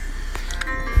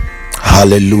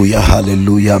Hallelujah,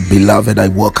 hallelujah. Beloved, I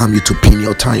welcome you to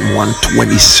Peniel Time,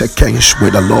 120 seconds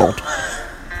with the Lord.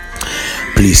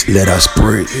 Please let us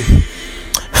pray.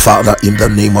 Father, in the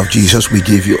name of Jesus, we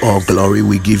give you all glory,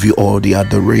 we give you all the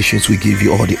adorations, we give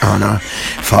you all the honor.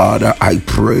 Father, I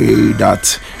pray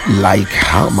that like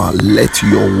hammer, let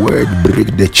your word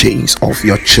break the chains of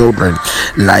your children.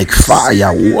 Like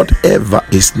fire, whatever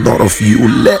is not of you,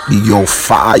 let your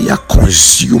fire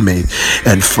consume it.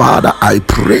 And Father, I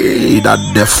pray that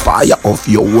the fire of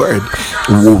your word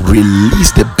will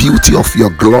release the beauty of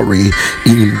your glory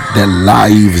in the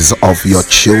lives of your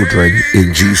children,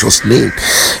 in Jesus' name.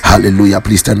 Hallelujah.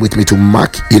 Please stand with me to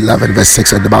Mark 11 verse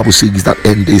 6, and the Bible says that,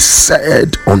 and they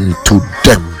said unto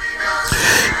them,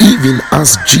 even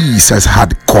as Jesus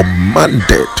had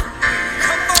commanded.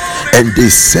 And they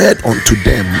said unto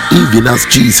them, even as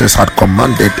Jesus had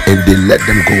commanded, and they let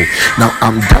them go. Now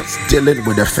I'm just dealing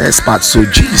with the first part. So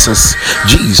Jesus,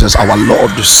 our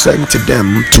Lord, sent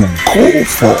them to go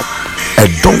for a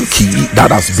donkey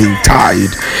that has been tied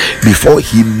before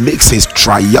he makes his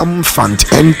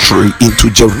triumphant entry into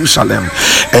Jerusalem.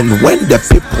 And when the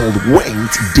people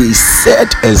went, they said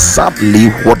exactly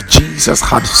what Jesus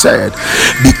had said,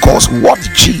 because what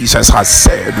Jesus had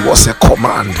said was a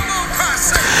command.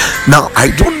 Now, I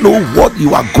don't know what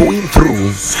you are going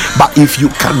through, but if you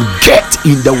can get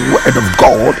in the word of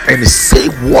God and say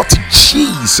what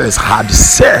Jesus had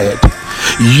said,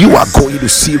 you are going to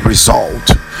see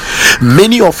result.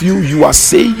 Many of you are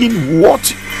saying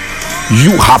what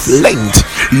you have learned.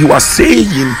 You are saying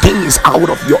things out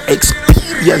of your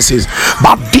experiences,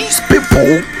 but these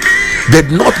people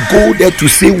did not go there to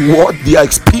say what they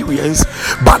experienced,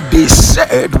 but they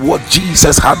said what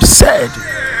Jesus had said.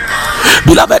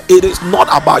 Beloved, it is not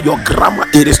about your grammar,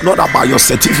 it is not about your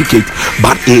certificate,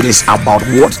 but it is about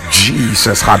what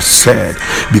Jesus had said,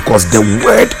 because the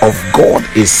word of God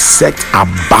is set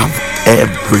above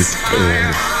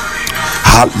everything.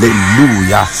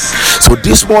 Hallelujah. So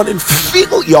this morning,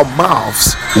 fill your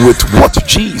mouths with what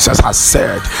Jesus has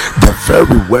said, the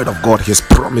very word of God, his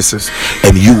promises,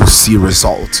 and you will see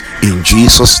results in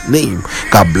Jesus' name.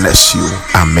 God bless you.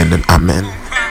 Amen and amen.